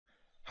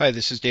Hi,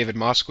 this is David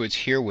Moskowitz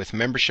here with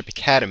Membership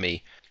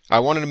Academy. I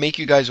wanted to make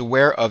you guys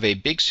aware of a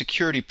big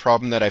security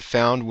problem that I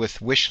found with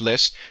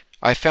Wishlist.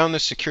 I found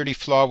this security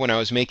flaw when I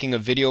was making a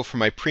video for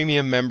my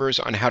premium members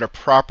on how to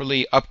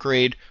properly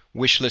upgrade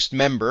Wishlist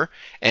member,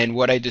 and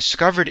what I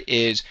discovered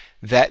is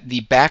that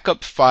the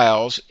backup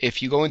files,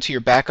 if you go into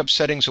your backup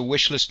settings of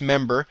Wishlist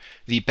member,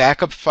 the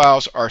backup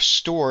files are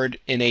stored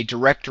in a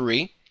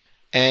directory,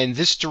 and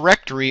this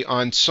directory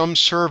on some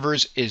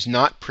servers is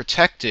not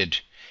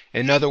protected.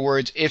 In other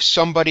words, if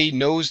somebody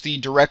knows the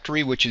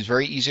directory, which is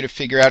very easy to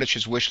figure out, it's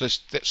just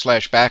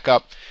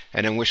wishlist/backup,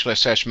 and then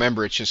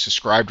wishlist/member, it's just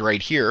described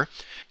right here.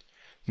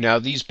 Now,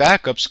 these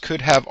backups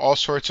could have all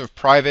sorts of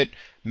private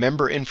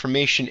member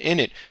information in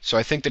it, so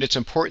I think that it's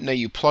important that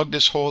you plug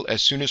this hole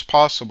as soon as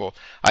possible.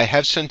 I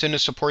have sent in a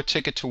support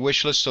ticket to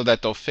Wishlist so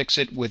that they'll fix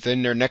it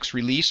within their next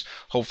release.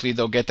 Hopefully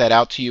they'll get that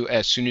out to you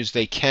as soon as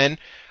they can.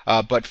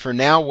 But for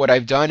now, what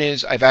I've done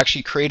is I've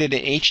actually created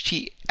an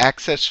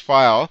htaccess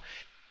file,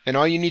 and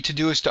all you need to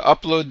do is to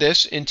upload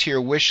this into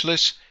your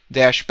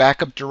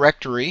wishlist-backup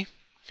directory.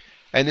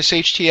 And this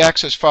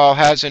htaccess file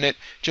has in it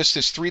just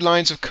this 3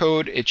 lines of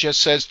code. It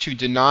just says to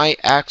deny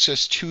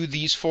access to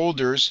these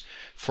folders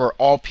for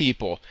all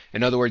people.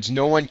 In other words,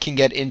 no one can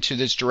get into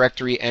this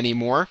directory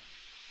anymore.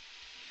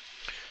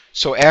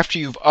 So after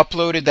you've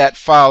uploaded that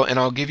file, and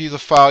I'll give you the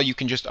file, you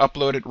can just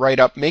upload it right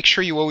up. Make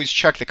sure you always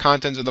check the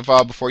contents of the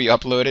file before you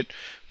upload it,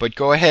 but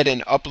go ahead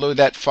and upload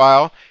that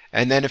file,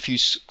 and then if you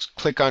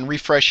click on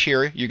refresh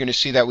here, you're going to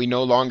see that we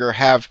no longer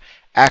have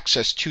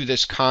access to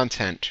this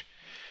content.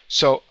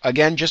 So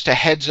again, just a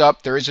heads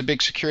up, there is a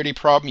big security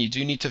problem. You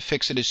do need to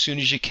fix it as soon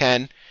as you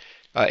can.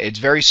 It's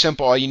very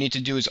simple. All you need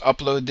to do is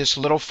upload this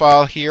little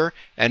file here,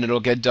 and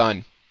it'll get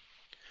done.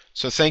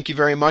 So thank you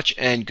very much,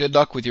 and good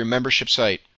luck with your membership site.